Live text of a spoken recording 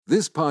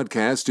This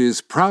podcast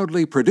is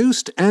proudly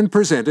produced and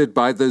presented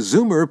by the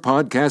Zoomer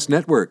Podcast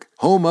Network,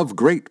 home of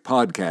great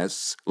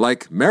podcasts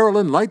like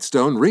Marilyn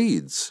Lightstone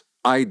Reads,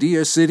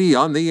 Idea City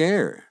on the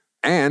Air,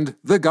 and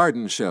The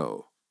Garden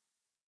Show.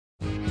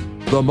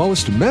 The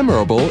most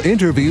memorable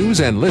interviews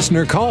and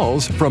listener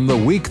calls from the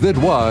week that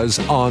was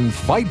on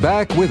Fight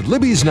Back with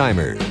Libby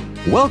Znaimer.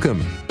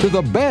 Welcome to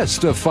the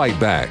best of Fight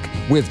Back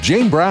with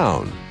Jane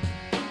Brown.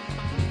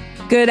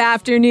 Good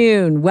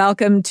afternoon.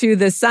 Welcome to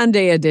the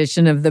Sunday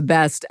edition of the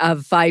Best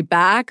of Fight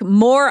Back.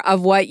 More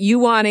of what you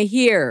want to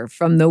hear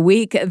from the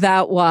week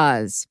that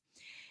was.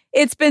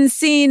 It's been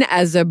seen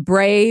as a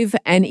brave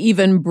and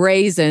even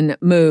brazen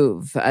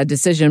move, a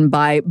decision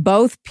by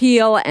both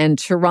Peel and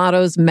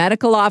Toronto's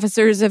medical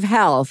officers of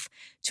health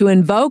to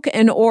invoke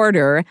an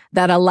order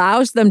that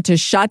allows them to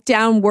shut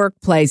down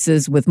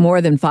workplaces with more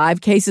than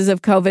 5 cases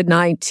of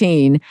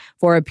COVID-19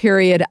 for a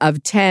period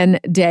of 10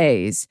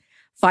 days.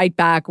 Fight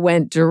Back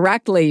went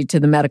directly to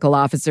the medical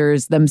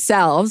officers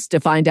themselves to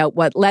find out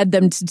what led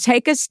them to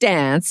take a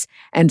stance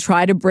and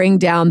try to bring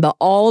down the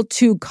all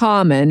too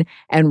common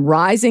and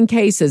rising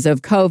cases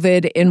of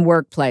COVID in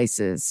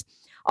workplaces.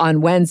 On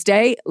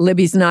Wednesday,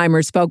 Libby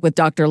Znaimer spoke with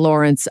Dr.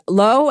 Lawrence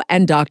Loh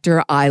and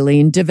Dr.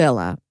 Eileen de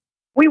Villa.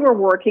 We were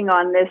working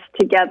on this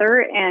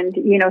together, and,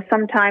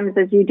 sometimes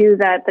as you do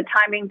that, the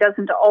timing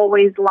doesn't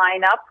always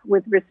line up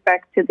with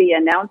respect to the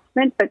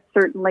announcement, but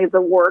certainly the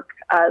work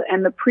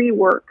and the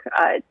pre-work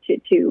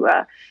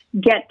to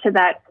get to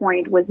that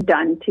point was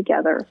done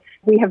together.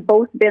 We have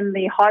both been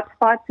the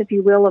hotspots, if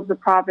you will, of the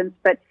province,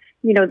 but,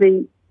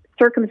 the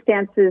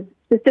circumstances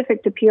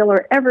specific to Peel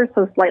are ever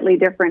so slightly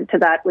different to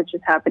that which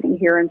is happening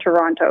here in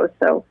Toronto.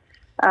 So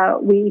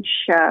we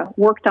each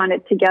worked on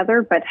it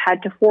together, but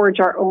had to forge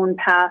our own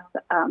path,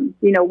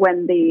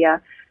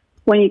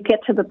 when you get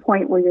to the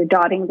point where you're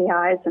dotting the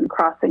I's and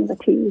crossing the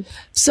T's.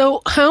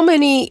 So how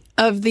many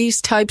of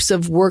these types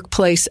of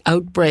workplace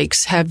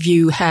outbreaks have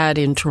you had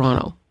in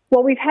Toronto?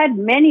 Well, we've had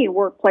many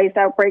workplace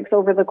outbreaks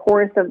over the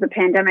course of the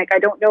pandemic. I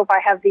don't know if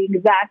I have the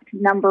exact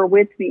number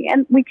with me,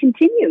 and we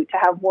continue to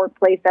have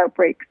workplace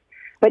outbreaks.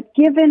 But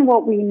given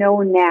what we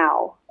know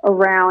now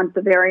around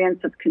the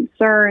variants of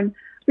concern,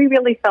 we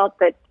really felt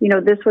that,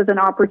 this was an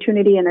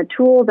opportunity and a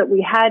tool that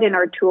we had in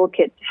our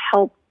toolkit to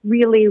help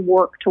really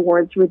work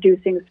towards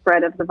reducing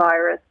spread of the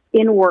virus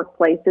in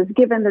workplaces,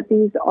 given that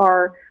these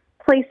are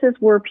places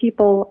where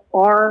people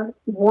are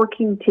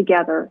working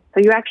together.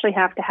 So you actually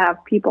have to have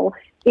people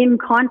in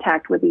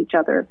contact with each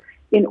other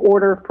in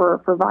order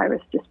for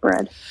virus to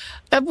spread.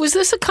 Was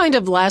this a kind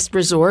of last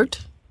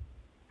resort?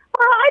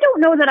 I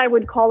don't know that I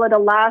would call it a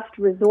last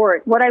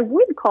resort. What I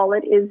would call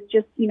it is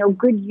just,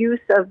 good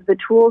use of the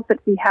tools that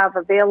we have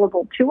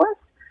available to us,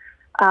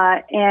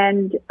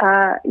 and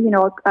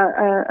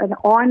an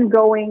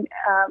ongoing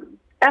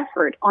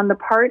effort on the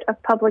part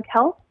of public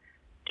health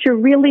to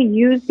really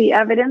use the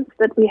evidence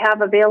that we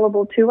have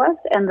available to us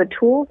and the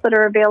tools that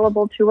are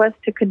available to us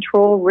to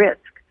control risk.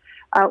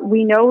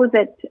 We know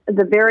that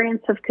the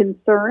variants of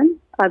concern,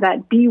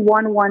 that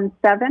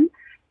B117,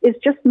 is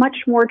just much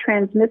more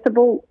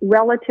transmissible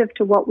relative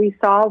to what we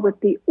saw with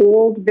the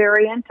old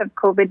variant of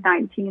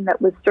COVID-19 that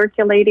was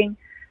circulating.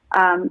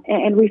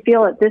 And we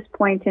feel at this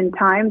point in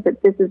time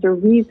that this is a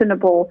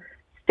reasonable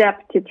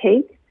step to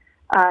take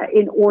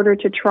in order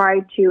to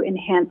try to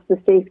enhance the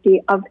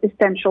safety of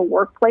essential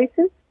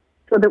workplaces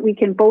so that we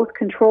can both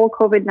control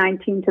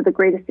COVID-19 to the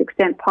greatest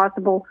extent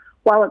possible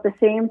while at the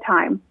same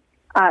time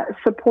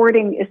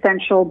supporting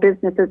essential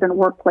businesses and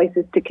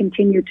workplaces to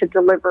continue to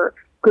deliver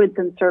goods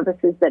and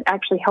services that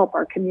actually help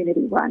our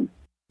community run.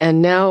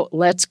 And now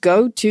let's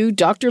go to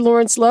Dr.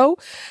 Lawrence Loh,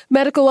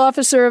 Medical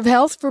Officer of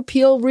Health for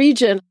Peel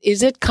Region.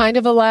 Is it kind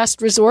of a last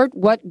resort?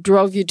 What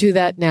drove you to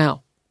that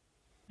now?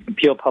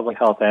 Peel Public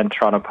Health and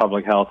Toronto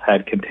Public Health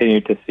had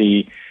continued to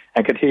see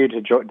and continue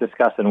to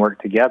discuss and work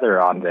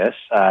together on this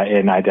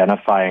in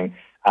identifying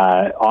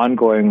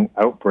ongoing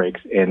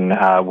outbreaks in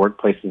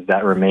workplaces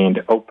that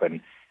remained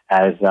open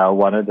as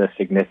one of the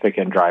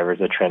significant drivers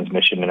of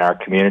transmission in our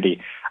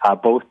community,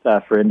 both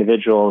for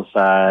individuals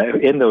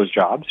in those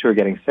jobs who are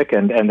getting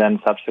sickened and then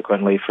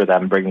subsequently for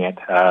them bringing it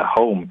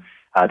home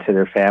to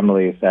their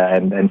families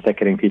and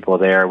sickening people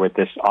there with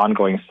this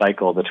ongoing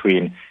cycle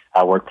between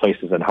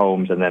workplaces and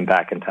homes and then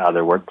back into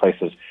other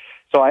workplaces.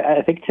 So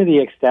I think to the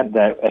extent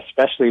that,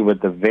 especially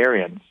with the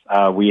variants,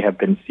 we have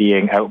been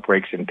seeing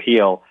outbreaks in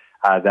Peel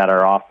that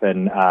are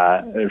often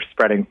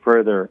spreading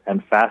further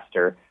and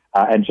faster,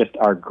 and just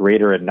are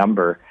greater in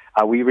number,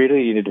 we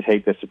really needed to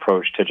take this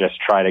approach to just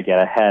try to get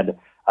ahead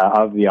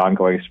of the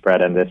ongoing spread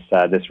and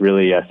this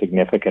really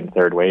significant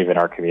third wave in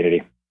our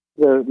community.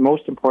 The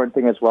most important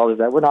thing as well is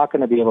that we're not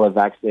going to be able to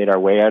vaccinate our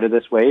way out of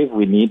this wave.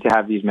 We need to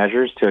have these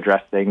measures to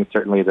address things,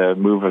 certainly the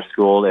move of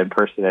school in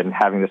person and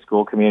having the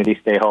school community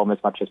stay home as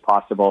much as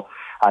possible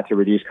to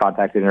reduce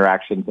contact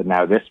interactions, and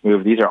now this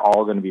move. These are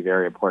all going to be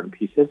very important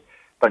pieces.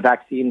 But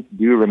vaccines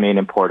do remain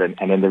important,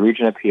 and in the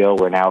region of Peel,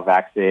 we're now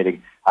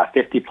vaccinating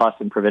 50-plus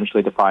in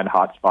provincially defined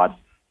hotspots,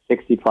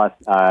 60-plus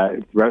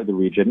throughout the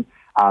region.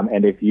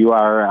 And if you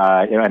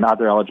are and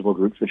other eligible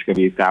groups, which can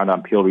be found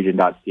on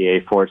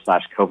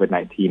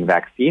peelregion.ca/COVID-19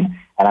 vaccine.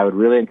 And I would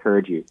really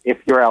encourage you, if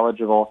you're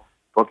eligible,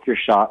 book your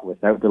shot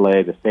without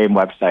delay, the same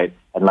website,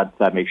 and let's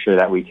make sure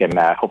that we can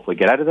hopefully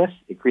get out of this,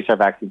 increase our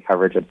vaccine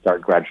coverage, and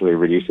start gradually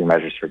reducing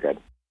measures for good.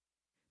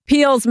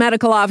 Peel's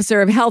Medical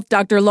Officer of Health,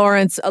 Dr.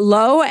 Lawrence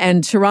Loh,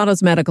 and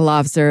Toronto's Medical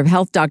Officer of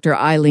Health, Dr.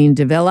 Eileen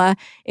de Villa,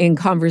 in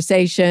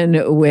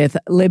conversation with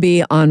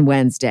Libby on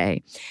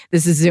Wednesday.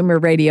 This is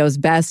Zoomer Radio's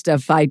Best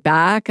of Fight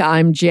Back.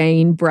 I'm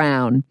Jane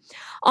Brown.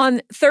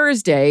 On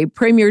Thursday,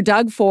 Premier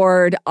Doug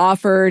Ford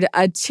offered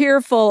a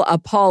tearful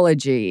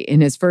apology in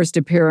his first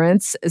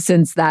appearance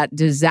since that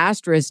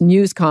disastrous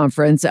news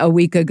conference a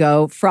week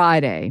ago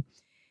Friday.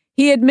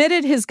 He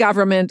admitted his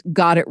government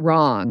got it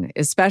wrong,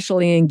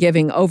 especially in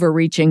giving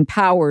overreaching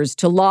powers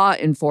to law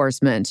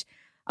enforcement,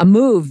 a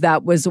move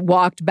that was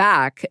walked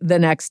back the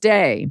next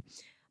day.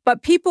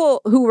 But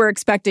people who were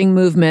expecting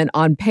movement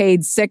on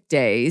paid sick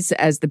days,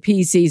 as the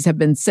PCs have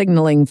been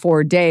signaling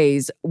for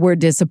days, were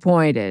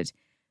disappointed.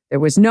 There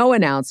was no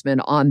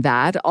announcement on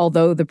that,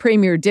 although the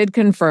premier did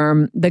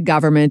confirm the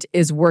government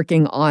is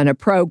working on a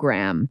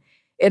program.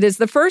 It is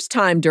the first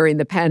time during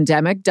the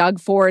pandemic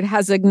Doug Ford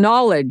has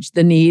acknowledged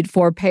the need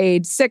for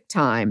paid sick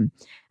time,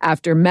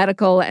 after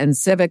medical and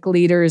civic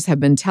leaders have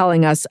been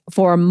telling us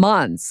for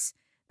months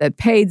that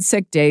paid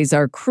sick days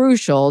are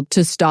crucial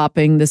to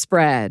stopping the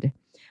spread.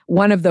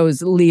 One of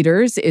those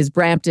leaders is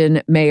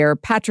Brampton Mayor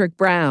Patrick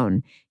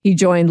Brown. He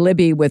joined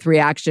Libby with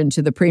reaction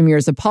to the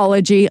premier's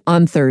apology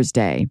on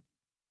Thursday.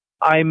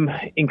 I'm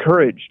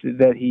encouraged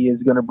that he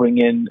is going to bring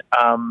in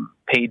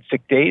paid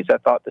sick days. I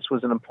thought this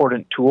was an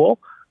important tool.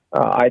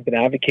 I've been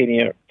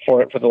advocating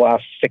for it for the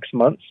last 6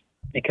 months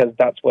because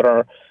that's what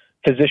our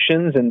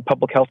physicians and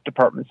public health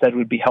department said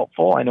would be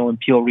helpful. I know in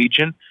Peel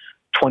Region,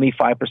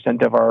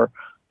 25% of our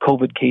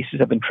COVID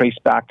cases have been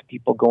traced back to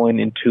people going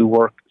into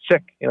work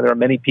sick. There are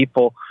many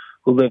people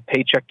who live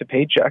paycheck to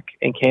paycheck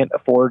and can't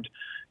afford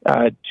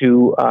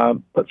to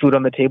put food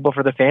on the table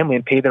for their family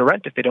and pay their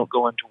rent if they don't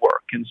go into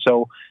work. And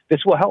so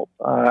this will help.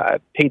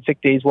 Paid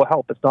sick days will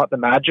help. It's not the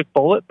magic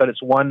bullet, but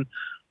it's one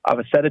of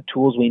a set of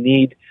tools we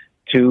need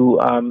to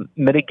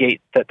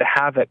mitigate the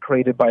havoc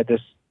created by this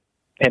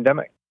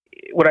pandemic.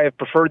 Would I have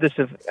preferred this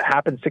have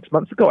happened 6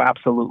 months ago?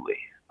 Absolutely.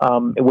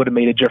 It would have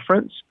made a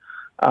difference.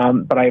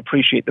 But I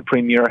appreciate the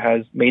Premier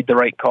has made the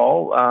right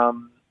call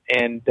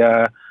and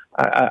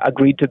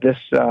agreed to this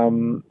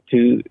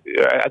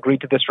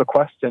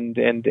request and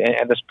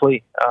this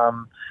plea.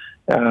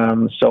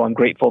 So I'm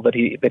grateful that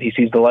he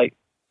sees the light.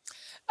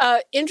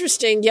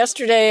 Interesting.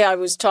 Yesterday, I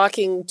was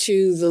talking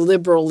to the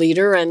Liberal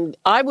leader, and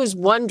I was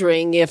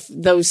wondering if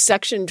those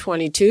Section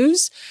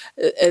 22s,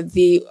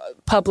 the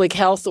public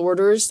health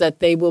orders that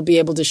they will be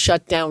able to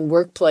shut down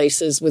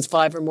workplaces with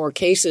 5 or more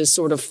cases,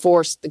 sort of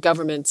forced the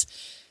government's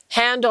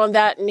hand on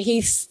that. And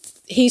he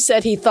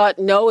said he thought,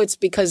 no, it's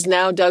because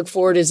now Doug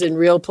Ford is in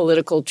real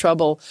political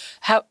trouble.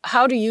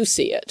 How do you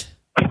see it?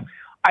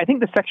 I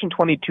think the Section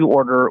 22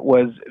 order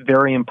was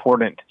very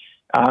important.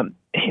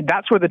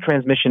 That's where the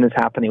transmission is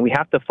happening. We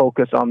have to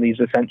focus on these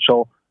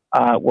essential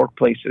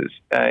workplaces.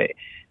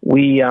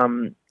 We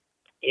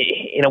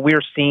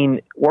are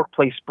seeing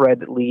workplace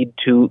spread lead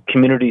to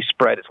community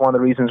spread. It's one of the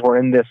reasons we're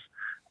in this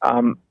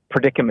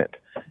predicament.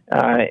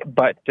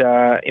 But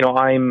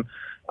I'm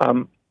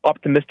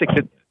optimistic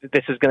that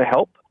this is going to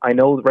help. I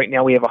know right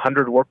now we have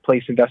 100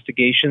 workplace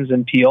investigations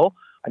in Peel.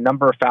 A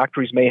number of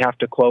factories may have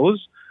to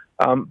close,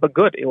 but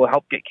good. It will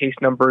help get case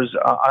numbers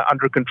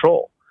under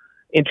control.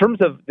 In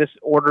terms of this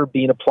order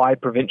being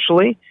applied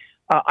provincially,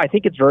 I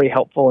think it's very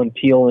helpful in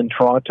Peel and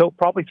Toronto,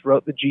 probably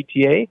throughout the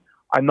GTA.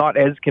 I'm not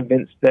as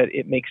convinced that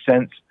it makes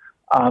sense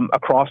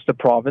across the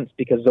province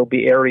because there'll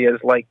be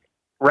areas like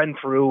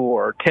Renfrew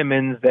or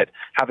Timmins that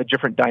have a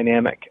different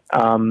dynamic.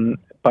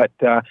 But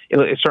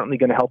it's certainly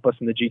going to help us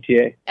in the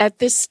GTA. At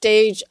this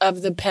stage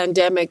of the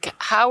pandemic,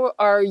 how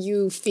are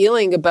you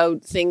feeling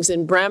about things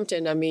in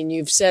Brampton? I mean,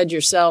 you've said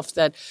yourself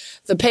that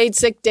the paid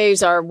sick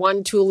days are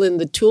one tool in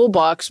the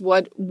toolbox.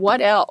 What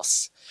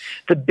else?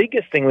 The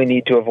biggest thing we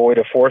need to avoid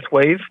a fourth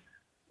wave,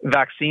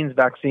 vaccines.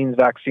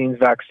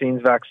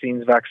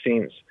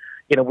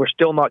 We're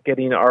still not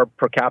getting our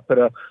per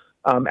capita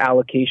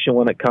allocation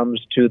when it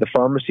comes to the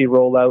pharmacy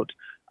rollout.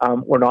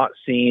 We're not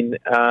seeing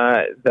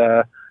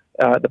the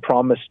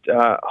promised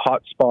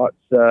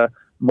hotspots,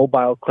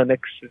 mobile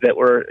clinics that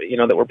were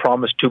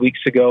promised 2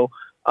 weeks ago.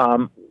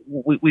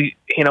 We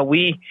have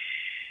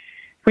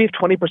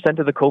 20%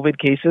 of the COVID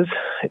cases,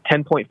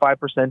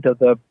 10.5% of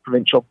the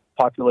provincial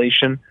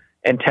population,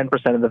 and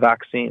 10% of the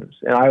vaccines.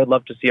 And I would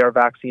love to see our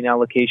vaccine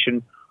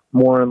allocation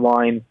more in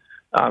line,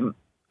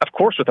 of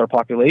course, with our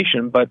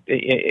population. But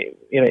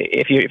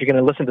if you're going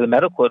to listen to the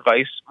medical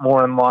advice,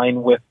 more in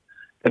line with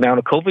the amount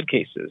of COVID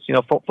cases.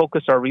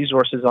 Focus our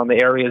resources on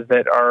the areas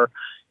that are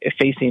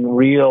facing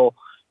real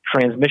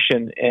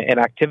transmission and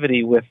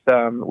activity with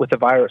the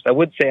virus. I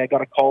would say I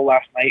got a call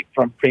last night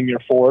from Premier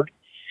Ford.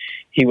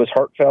 He was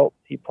heartfelt.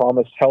 He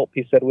promised help.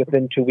 He said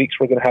within 2 weeks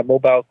we're going to have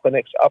mobile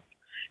clinics up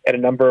at a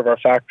number of our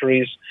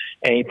factories,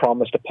 and he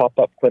promised a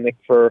pop-up clinic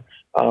for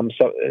some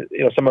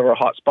of our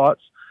hotspots.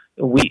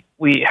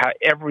 We have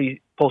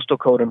every postal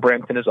code in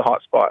Brampton is a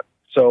hotspot.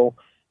 So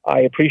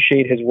I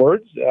appreciate his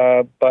words,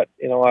 but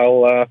I'm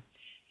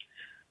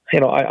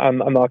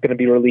not going to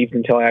be relieved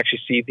until I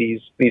actually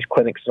see these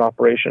clinics in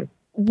operation.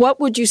 What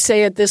would you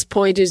say at this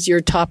point is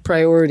your top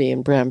priority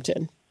in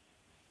Brampton?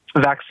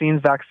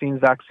 Vaccines.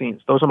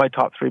 Those are my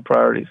top 3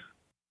 priorities.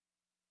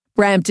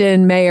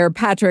 Brampton Mayor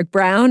Patrick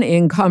Brown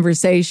in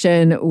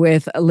conversation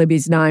with Libby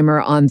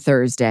Znaimer on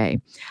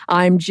Thursday.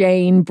 I'm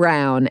Jane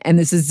Brown, and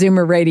this is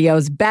Zoomer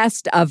Radio's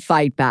Best of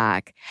Fight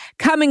Back.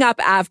 Coming up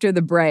after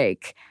the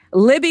break,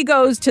 Libby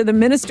goes to the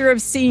Minister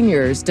of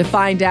Seniors to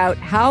find out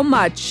how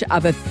much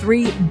of a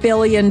 $3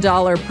 billion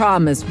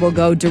promise will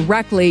go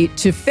directly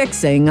to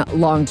fixing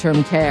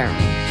long-term care.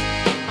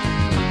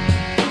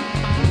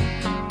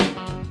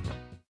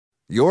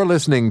 You're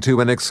listening to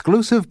an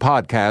exclusive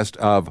podcast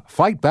of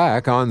Fight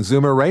Back on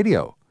Zoomer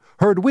Radio.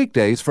 Heard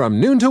weekdays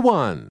from noon to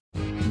 1.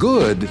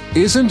 Good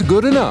isn't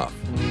good enough.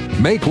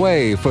 Make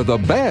way for the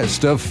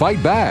best of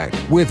Fight Back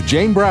with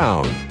Jane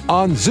Brown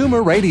on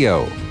Zoomer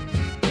Radio.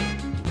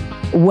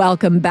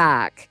 Welcome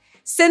back.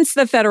 Since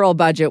the federal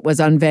budget was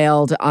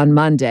unveiled on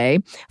Monday,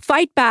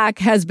 Fight Back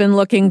has been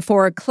looking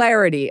for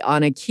clarity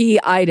on a key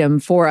item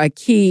for a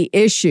key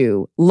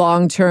issue,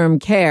 long-term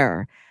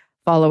care.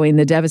 Following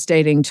the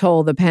devastating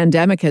toll the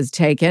pandemic has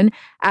taken,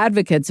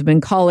 advocates have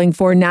been calling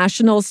for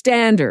national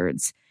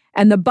standards,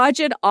 and the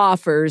budget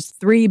offers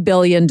 $3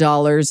 billion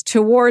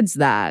towards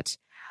that.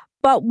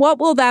 But what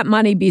will that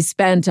money be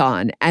spent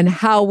on, and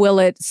how will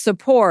it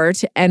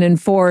support and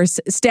enforce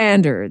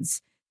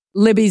standards?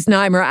 Libby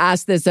Znaimer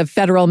asked this of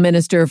Federal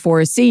Minister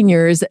for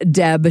Seniors,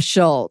 Deb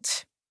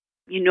Schultz.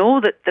 You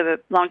know that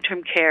the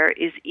long-term care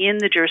is in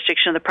the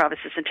jurisdiction of the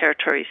provinces and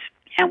territories.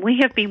 And we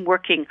have been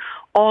working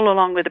all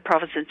along with the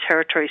provinces and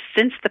territories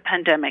since the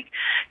pandemic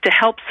to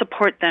help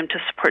support them to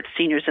support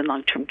seniors in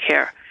long-term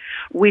care.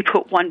 We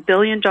put $1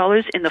 billion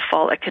in the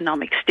fall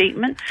economic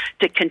statement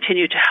to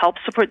continue to help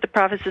support the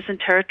provinces and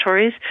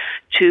territories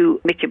to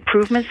make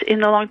improvements in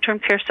the long-term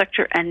care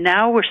sector. And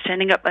now we're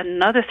standing up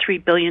another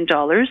 $3 billion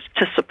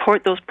to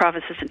support those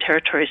provinces and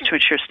territories to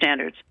ensure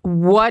standards.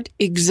 What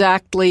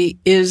exactly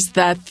is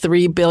that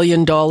 $3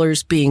 billion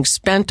being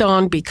spent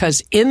on?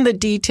 Because in the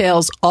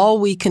details, all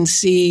we can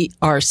see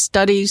are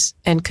studies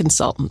and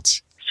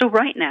consultants. So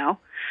right now,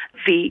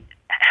 the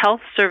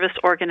Health Standards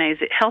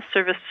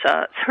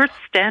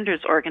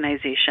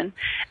Organization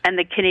and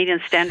the Canadian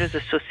Standards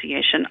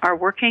Association are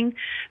working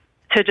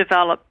to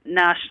develop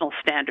national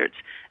standards.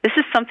 This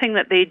is something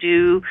that they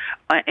do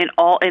in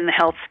the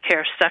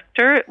healthcare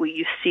sector.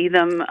 You see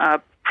them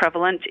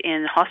prevalent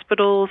in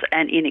hospitals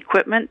and in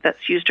equipment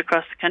that's used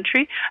across the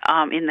country.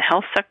 In the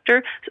health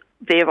sector,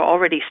 they have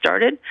already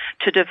started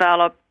to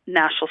develop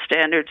national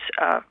standards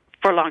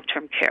for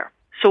long-term care.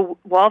 So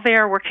while they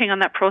are working on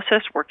that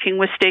process, working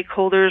with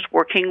stakeholders,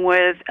 working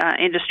with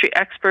industry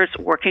experts,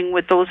 working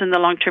with those in the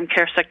long-term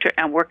care sector,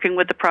 and working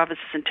with the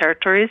provinces and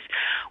territories,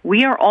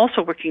 we are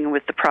also working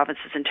with the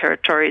provinces and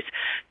territories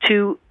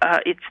to,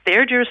 it's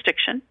their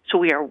jurisdiction, so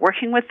we are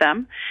working with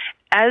them.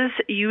 As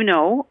you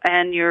know,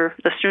 and your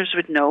listeners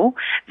would know,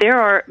 there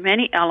are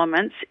many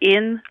elements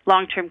in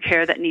long-term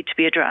care that need to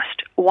be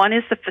addressed. One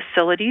is the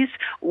facilities,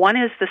 one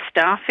is the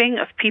staffing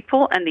of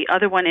people, and the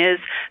other one is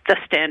the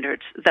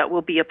standards that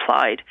will be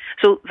applied.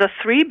 So the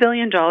 $3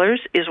 billion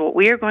is what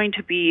we are going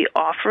to be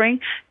offering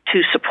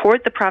to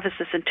support the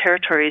provinces and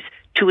territories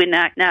to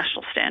enact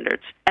national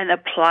standards and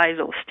apply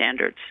those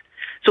standards.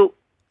 So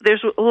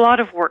there's a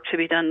lot of work to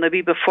be done,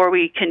 Libby, before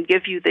we can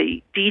give you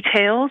the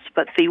details,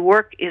 but the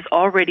work is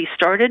already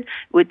started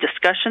with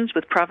discussions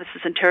with provinces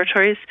and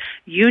territories.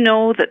 You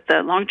know that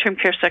the long-term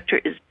care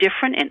sector is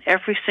different in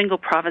every single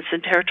province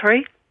and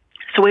territory,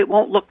 so it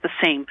won't look the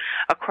same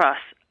across,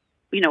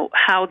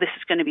 how this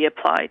is going to be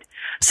applied.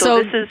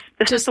 So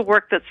this is the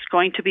work that's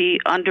going to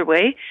be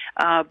underway,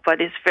 but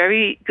it's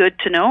very good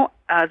to know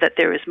that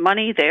there is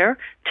money there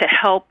to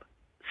help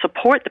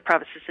support the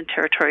provinces and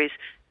territories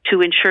to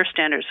ensure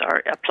standards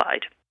are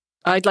applied.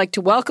 I'd like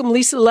to welcome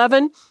Lisa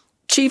Levin,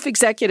 Chief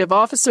Executive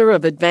Officer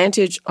of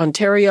Advantage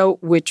Ontario,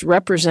 which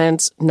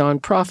represents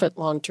nonprofit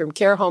long-term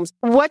care homes.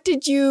 What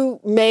did you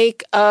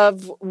make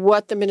of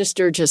what the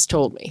minister just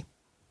told me?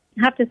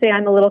 I have to say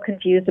I'm a little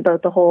confused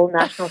about the whole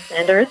national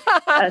standards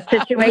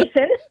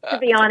situation, to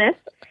be honest.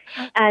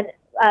 And,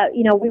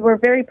 we were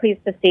very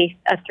pleased to see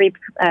a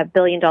 $3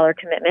 billion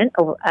commitment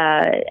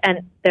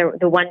and the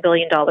 $1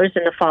 billion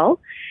in the fall.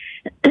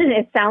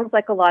 It sounds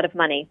like a lot of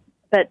money,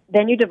 but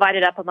then you divide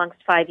it up amongst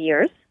 5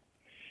 years,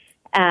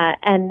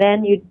 and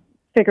then you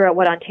figure out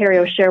what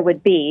Ontario's share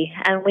would be,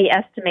 and we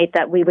estimate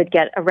that we would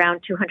get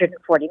around $240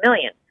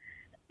 million.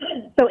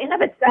 So in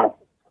of itself,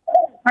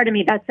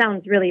 that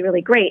sounds really,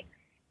 really great.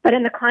 But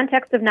in the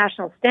context of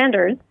national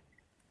standards,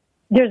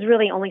 there's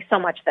really only so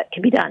much that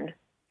can be done.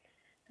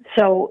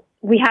 So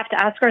we have to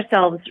ask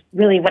ourselves,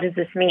 really, what does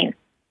this mean?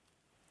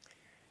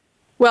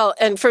 Well,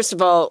 and first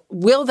of all,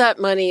 will that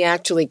money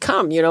actually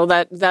come? You know,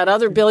 that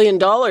other $1 billion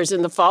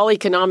in the fall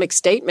economic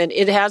statement,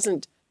 it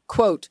hasn't,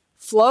 quote,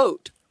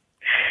 flowed.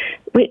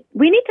 We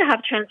need to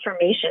have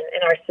transformation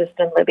in our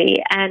system,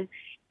 Libby. And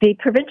the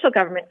provincial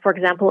government, for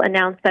example,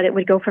 announced that it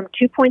would go from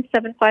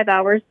 2.75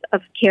 hours of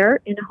care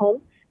in a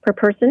home per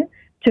person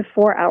to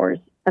 4 hours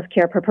of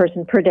care per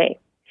person per day.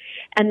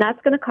 And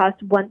that's going to cost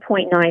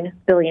 $1.9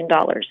 billion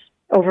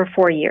over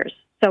 4 years.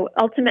 So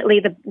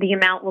ultimately, the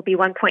amount will be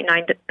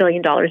 $1.9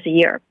 billion a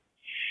year.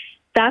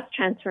 That's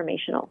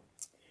transformational.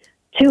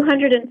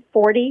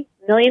 $240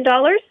 million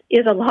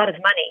is a lot of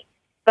money,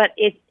 but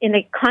it's in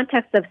the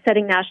context of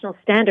setting national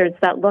standards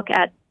that look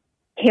at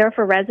care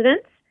for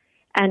residents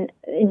and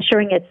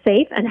ensuring it's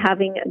safe and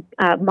having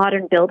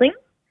modern buildings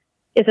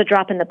is a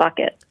drop in the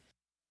bucket.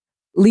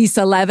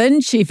 Lisa Levin,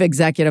 Chief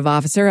Executive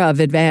Officer of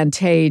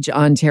Advantage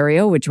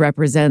Ontario, which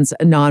represents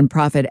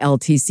nonprofit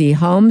LTC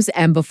homes.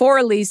 And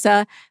before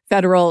Lisa,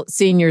 Federal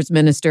Seniors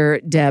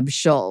Minister Deb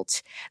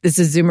Schultz. This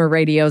is Zoomer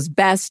Radio's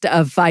Best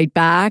of Fight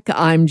Back.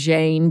 I'm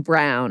Jane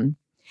Brown.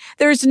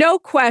 There's no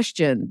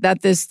question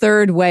that this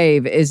third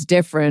wave is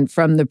different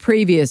from the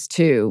previous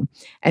two.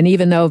 And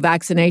even though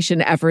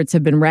vaccination efforts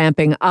have been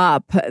ramping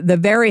up, the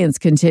variants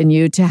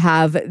continue to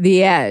have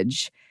the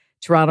edge.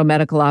 Toronto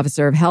Medical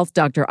Officer of Health,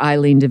 Dr.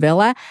 Eileen de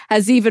Villa,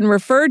 has even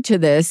referred to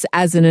this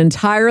as an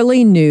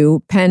entirely new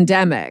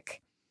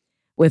pandemic.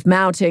 With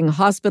mounting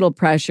hospital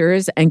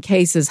pressures and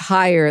cases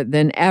higher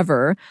than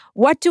ever,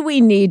 what do we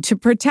need to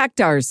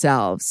protect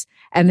ourselves?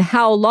 And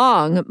how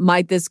long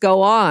might this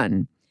go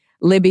on?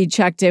 Libby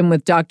checked in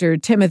with Dr.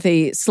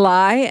 Timothy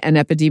Sly, an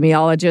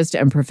epidemiologist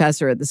and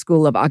professor at the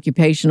School of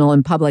Occupational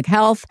and Public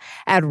Health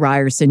at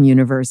Ryerson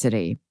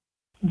University.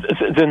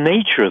 The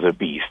nature of the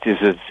beast is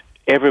that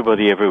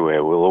everybody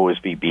everywhere will always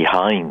be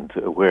behind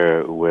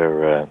where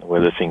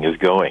the thing is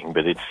going,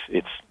 but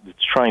it's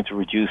trying to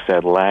reduce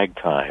that lag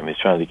time.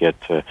 It's trying to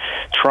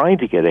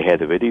get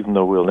ahead of it, even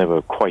though we'll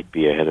never quite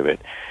be ahead of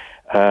it.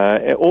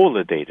 All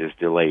the data is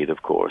delayed,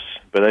 of course,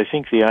 but I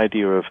think the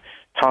idea of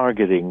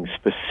targeting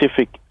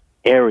specific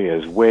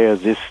areas where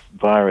this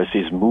virus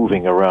is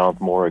moving around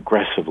more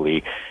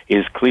aggressively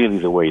is clearly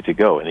the way to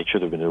go, and it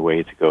should have been the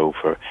way to go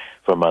for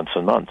months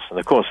and months. And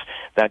of course,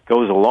 that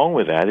goes along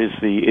with that is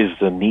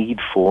the need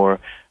for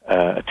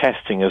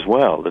testing as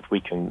well, that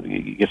we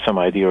can get some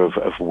idea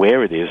of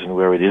where it is and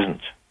where it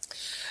isn't.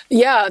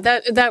 Yeah,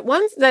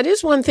 that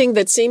is one thing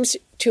that seems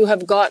to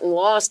have gotten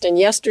lost. And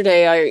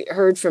yesterday I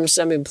heard from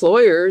some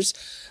employers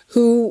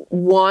who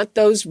want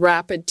those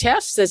rapid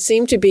tests that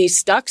seem to be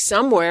stuck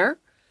somewhere.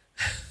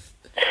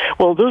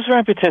 Well, those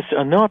rapid tests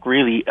are not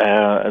really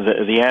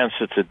the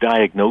answer to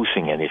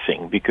diagnosing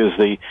anything, because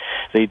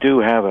they do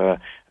have a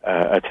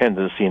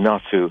tendency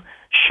not to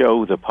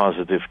show the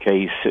positive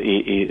case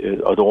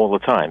all the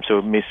time.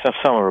 So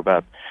some are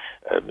about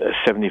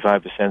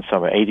 75%,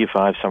 some are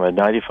 85%, some are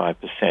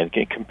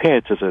 95%,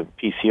 compared to the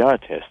PCR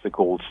test, the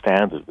gold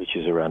standard, which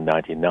is around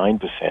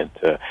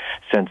 99%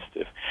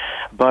 sensitive.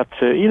 But,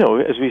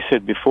 as we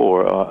said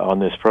before on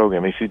this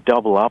program, if you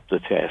double up the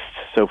tests,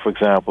 so, for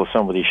example,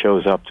 somebody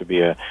shows up to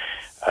be an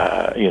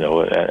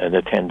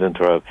attendant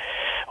or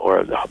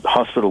a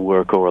hospital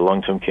worker or a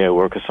long-term care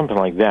worker, something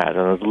like that,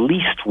 and at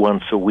least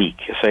once a week,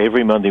 say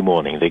every Monday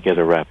morning, they get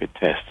a rapid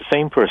test. The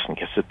same person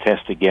gets a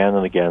test again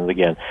and again and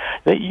again.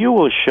 That you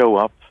will show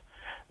up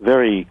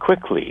very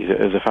quickly,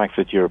 the fact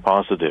that you're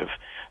positive.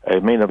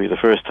 It may not be the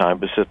first time,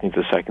 but certainly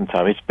the second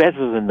time. It's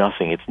better than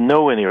nothing. It's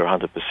nowhere near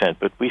 100%,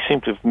 but we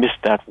seem to have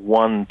missed that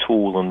one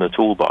tool in the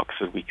toolbox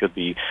that we could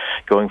be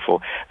going for.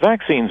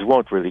 Vaccines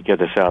won't really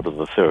get us out of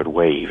the third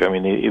wave. I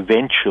mean,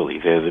 eventually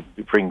they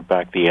bring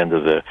back the end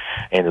of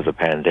the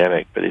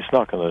pandemic, but it's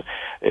not going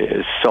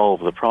to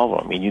solve the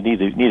problem. I mean, you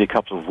need a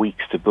couple of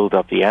weeks to build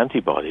up the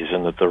antibodies,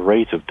 and at the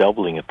rate of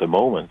doubling at the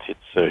moment,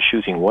 it's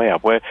shooting way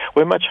up.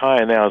 We're much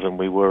higher now than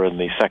we were in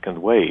the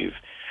second wave.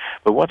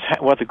 But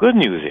what the good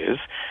news is,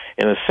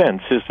 in a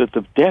sense, is that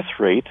the death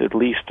rate, at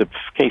least the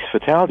case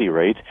fatality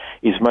rate,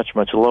 is much,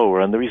 much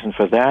lower. And the reason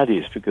for that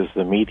is because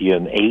the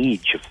median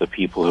age of the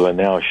people who are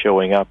now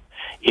showing up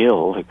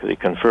ill, the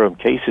confirmed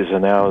cases,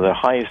 are now the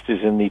highest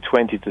is in the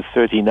 20 to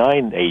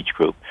 39 age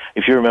group.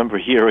 If you remember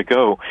a year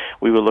ago,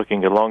 we were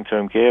looking at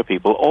long-term care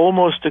people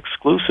almost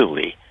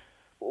exclusively.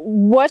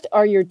 What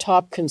are your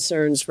top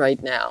concerns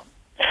right now?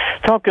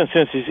 Top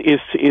consensus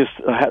is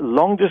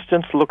long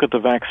distance, look at the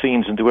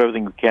vaccines and do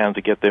everything we can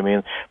to get them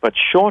in. But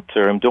short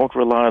term, don't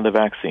rely on the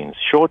vaccines.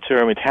 Short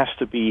term, it has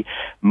to be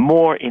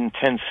more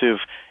intensive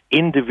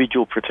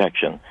individual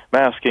protection.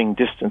 Masking,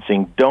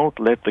 distancing, don't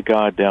let the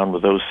guard down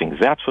with those things.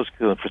 That's what's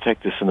going to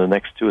protect us in the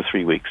next 2 or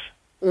 3 weeks.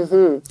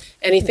 Mm-hmm.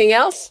 Anything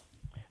else?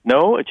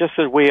 No, just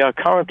that we are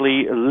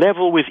currently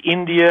level with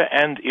India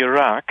and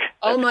Iraq.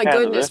 Oh, my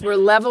goodness, we're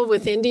level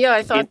with India?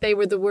 I thought they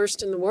were the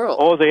worst in the world.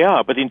 Oh, they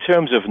are. But in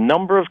terms of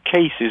number of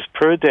cases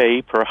per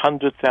day per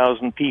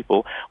 100,000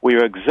 people, we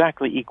are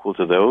exactly equal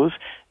to those.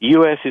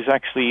 U.S. is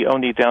actually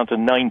only down to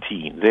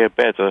 19. They're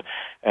better.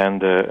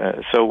 And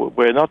so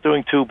we're not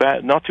doing too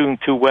bad, not doing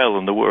too well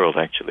in the world,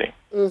 actually.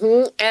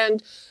 Mm-hmm.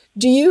 And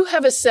Do you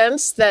have a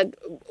sense that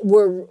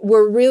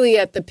we're really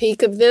at the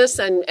peak of this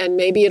and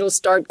maybe it'll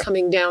start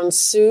coming down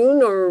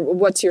soon, or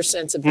what's your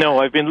sense of that? No,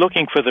 I've been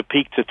looking for the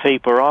peak to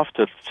taper off,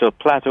 to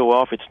plateau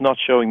off. It's not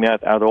showing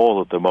that at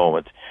all at the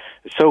moment.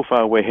 So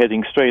far, we're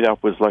heading straight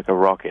upwards like a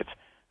rocket.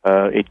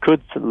 It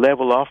could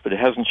level off, but it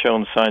hasn't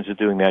shown signs of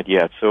doing that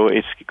yet. So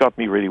it's got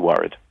me really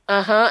worried.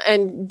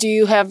 And do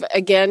you have,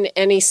 again,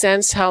 any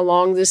sense how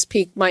long this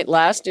peak might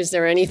last? Is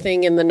there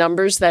anything in the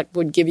numbers that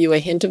would give you a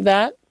hint of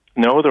that?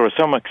 No, there are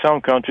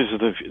some countries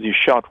that have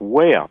shot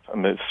way up,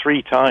 and it's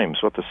 3 times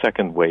what the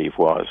second wave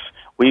was.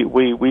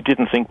 We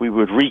didn't think we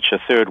would reach a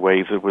third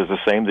wave that was the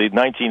same. The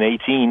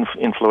 1918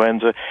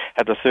 influenza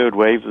had a third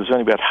wave that was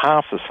only about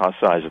half the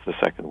size of the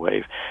second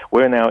wave.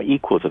 We're now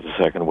equal to the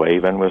second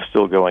wave, and we're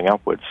still going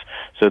upwards.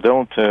 So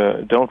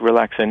don't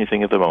relax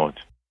anything at the moment.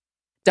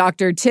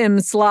 Dr. Tim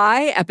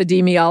Sly,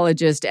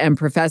 epidemiologist and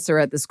professor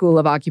at the School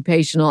of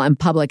Occupational and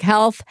Public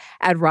Health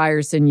at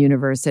Ryerson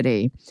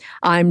University.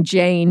 I'm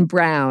Jane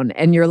Brown,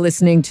 and you're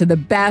listening to the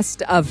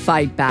best of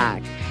Fight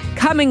Back.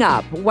 Coming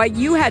up, what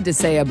you had to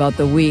say about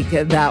the week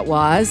that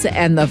was,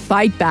 and the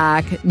Fight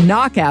Back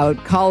Knockout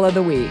Call of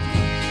the Week.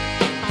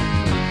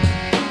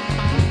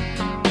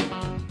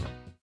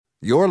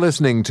 You're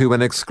listening to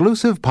an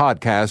exclusive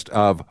podcast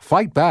of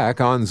Fight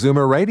Back on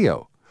Zoomer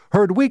Radio.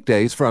 Heard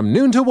weekdays from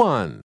noon to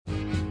 1.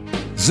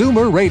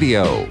 Zoomer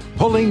Radio,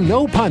 pulling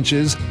no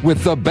punches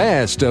with the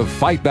best of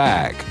Fight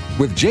Back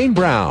with Jane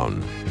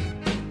Brown.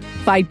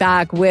 Fight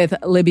Back with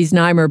Libby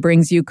Znaimer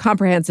brings you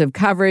comprehensive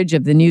coverage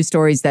of the news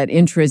stories that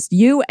interest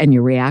you and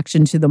your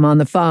reaction to them on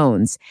the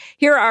phones.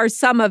 Here are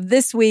some of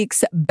this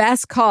week's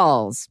best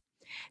calls.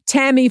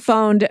 Tammy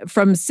phoned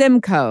from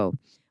Simcoe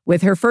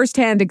with her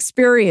firsthand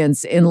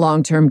experience in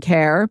long-term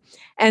care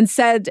and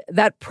said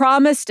that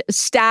promised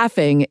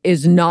staffing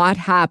is not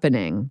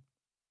happening.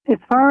 As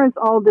far as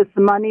all this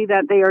money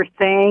that they are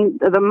saying,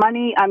 the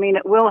money, I mean,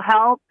 it will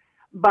help,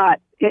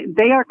 but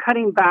they are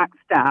cutting back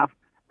staff.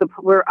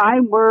 Where I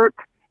work,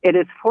 it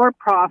is for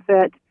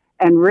profit,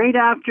 and right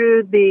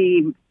after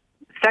the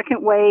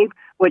second wave,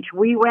 which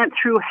we went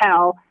through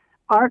hell,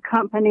 our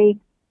company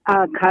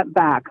cut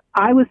back.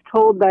 I was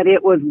told that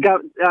it was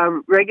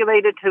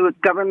regulated to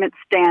government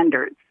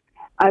standards.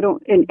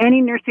 In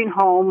any nursing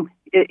home,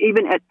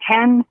 even at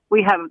 10,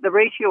 we have the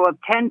ratio of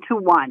 10 to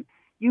 1.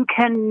 You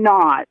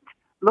cannot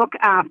look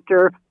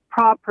after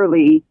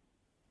properly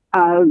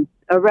a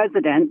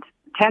resident,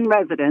 10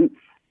 residents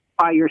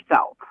by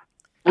yourself.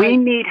 We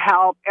need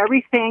help.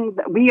 Everything,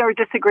 we are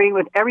disagreeing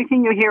with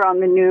everything you hear on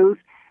the news.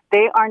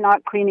 They are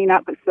not cleaning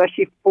up,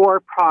 especially for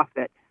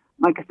profit.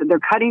 Like I said, they're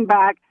cutting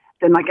back.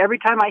 Then like every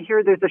time I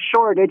hear there's a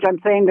shortage, I'm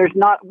saying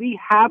we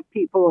have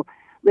people,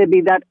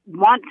 Libby, that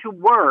want to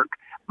work,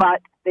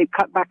 but they've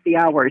cut back the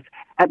hours.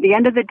 At the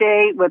end of the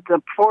day, with the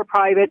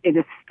for-profit, it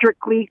is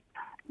strictly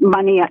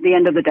money at the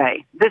end of the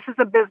day. This is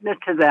a business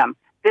to them.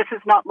 This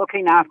is not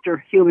looking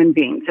after human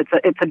beings.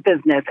 It's a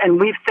business. And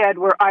we've said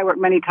where I work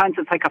many times,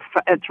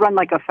 it's run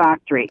like a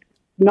factory.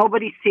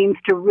 Nobody seems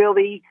to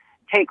really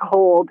take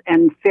hold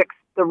and fix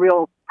the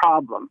real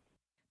problem.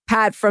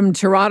 Pat from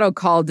Toronto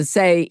called to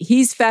say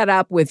he's fed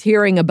up with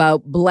hearing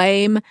about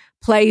blame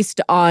placed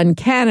on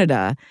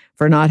Canada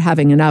for not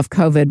having enough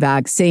COVID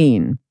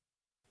vaccine.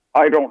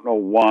 I don't know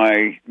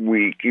why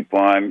we keep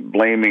on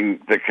blaming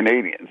the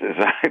Canadians. As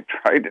I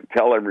tried to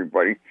tell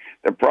everybody,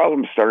 the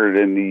problem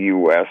started in the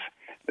U.S.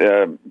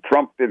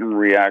 Trump didn't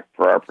react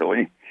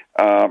properly.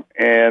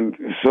 And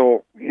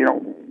so,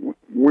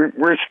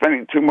 we're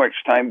spending too much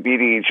time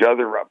beating each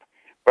other up.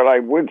 But I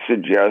would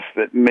suggest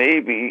that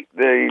maybe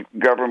the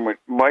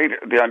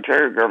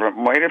Ontario government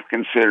might have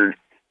considered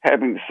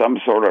having some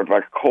sort of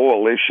a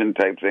coalition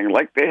type thing,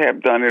 like they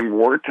have done in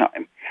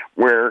wartime,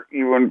 where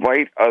you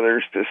invite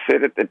others to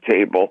sit at the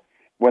table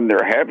when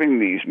they're having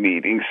these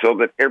meetings so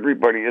that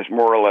everybody is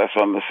more or less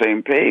on the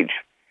same page.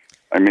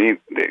 I mean,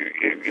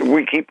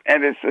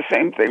 and it's the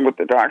same thing with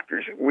the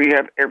doctors. We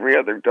have every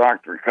other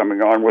doctor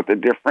coming on with a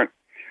different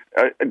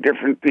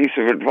piece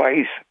of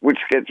advice, which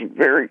gets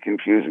very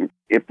confusing.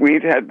 If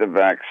we'd had the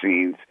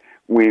vaccines,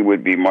 we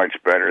would be much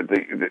better.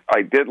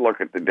 I did look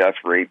at the death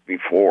rate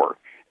before,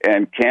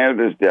 and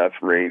Canada's death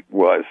rate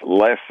was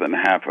less than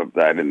half of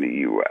that in the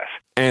U.S.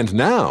 And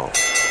now,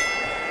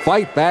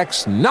 Fight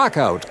Back's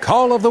Knockout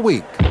Call of the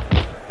Week.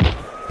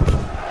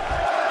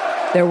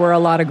 There were a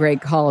lot of great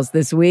calls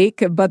this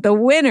week, but the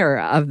winner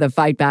of the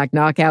Fight Back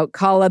Knockout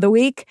Call of the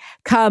Week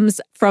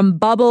comes from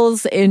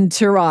Bubbles in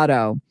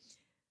Toronto.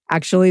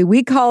 Actually,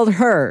 we called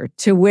her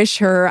to wish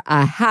her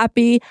a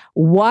happy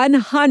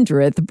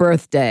 100th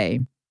birthday.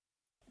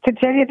 To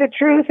tell you the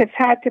truth, it's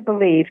hard to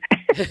believe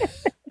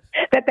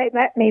that they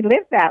let me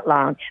live that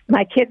long.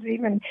 My kids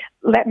even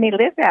let me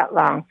live that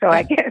long. So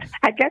I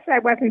guess I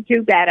wasn't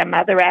too bad a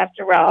mother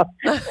after all.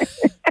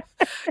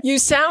 You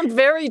sound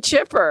very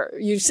chipper.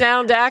 You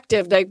sound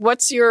active. Like,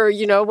 what's your,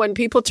 when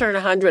people turn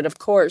 100, of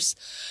course.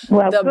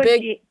 Well,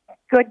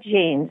 good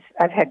genes.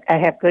 I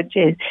have good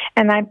genes.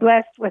 And I'm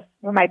blessed with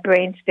my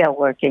brain still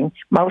working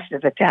most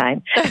of the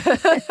time.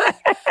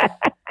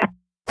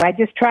 I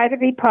just try to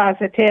be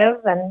positive,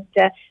 and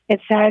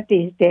it's hard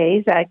these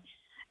days. I'm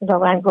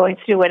going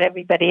through what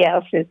everybody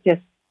else is,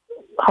 just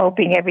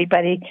hoping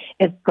everybody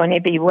is going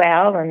to be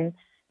well and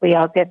we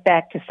all get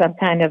back to some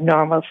kind of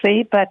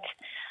normalcy. But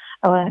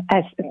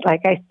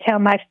like I tell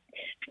my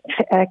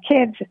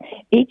kids,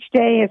 each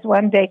day is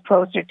one day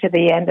closer to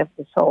the end of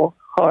this whole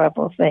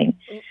horrible thing.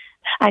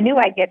 I knew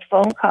I'd get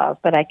phone calls,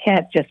 but I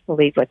can't just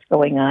believe what's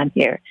going on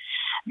here.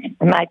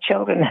 My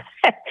children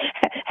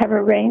have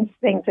arranged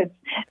things.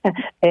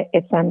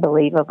 It's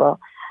unbelievable.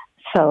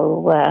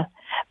 So,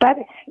 but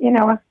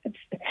it's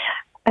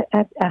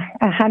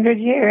 100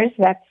 years.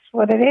 That's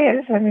what it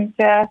is, and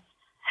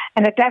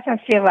it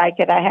doesn't feel like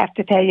it. I have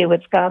to tell you,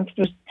 it's gone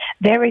through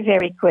very,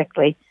 very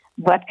quickly.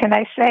 What can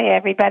I say?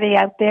 Everybody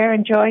out there,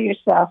 enjoy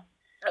yourself.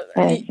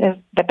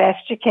 The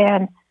best you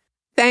can.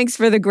 Thanks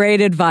for the great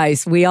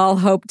advice. We all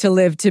hope to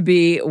live to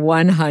be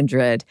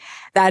 100.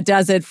 That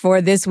does it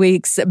for this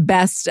week's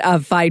Best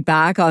of Fight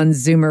Back on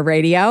Zoomer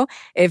Radio.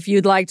 If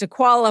you'd like to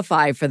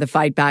qualify for the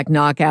Fight Back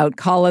Knockout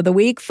Call of the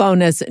Week,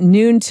 phone us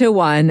noon to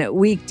 1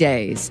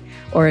 weekdays.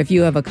 Or if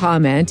you have a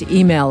comment,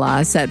 email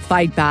us at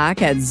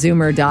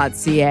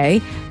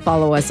fightback@zoomer.ca.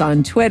 Follow us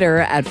on Twitter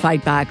at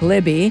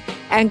FightbackLibby,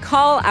 and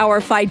call our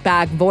Fight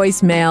Back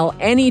voicemail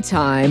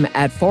anytime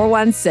at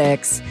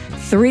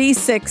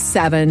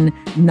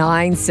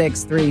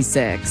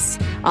 416-367-9636.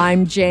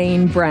 I'm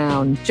Jane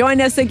Brown. Join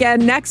us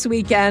again next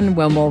weekend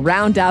when we'll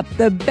round up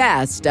the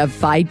best of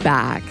Fight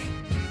Back.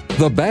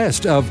 The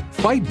Best of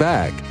Fight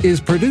Back is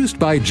produced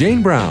by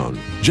Jane Brown,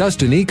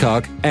 Justin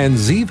Eacock, and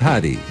Zeev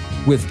Hadi,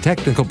 with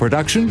technical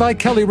production by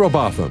Kelly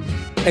Robotham.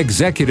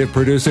 Executive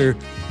producer,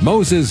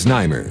 Moses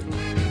Znaimer.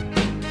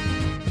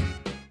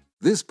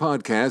 This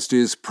podcast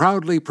is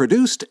proudly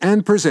produced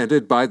and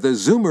presented by the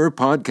Zoomer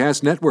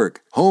Podcast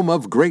Network, home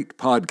of great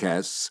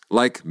podcasts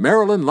like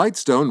Marilyn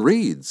Lightstone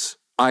Reads,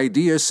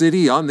 Idea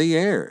City on the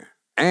Air,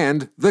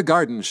 and The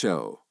Garden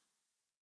Show.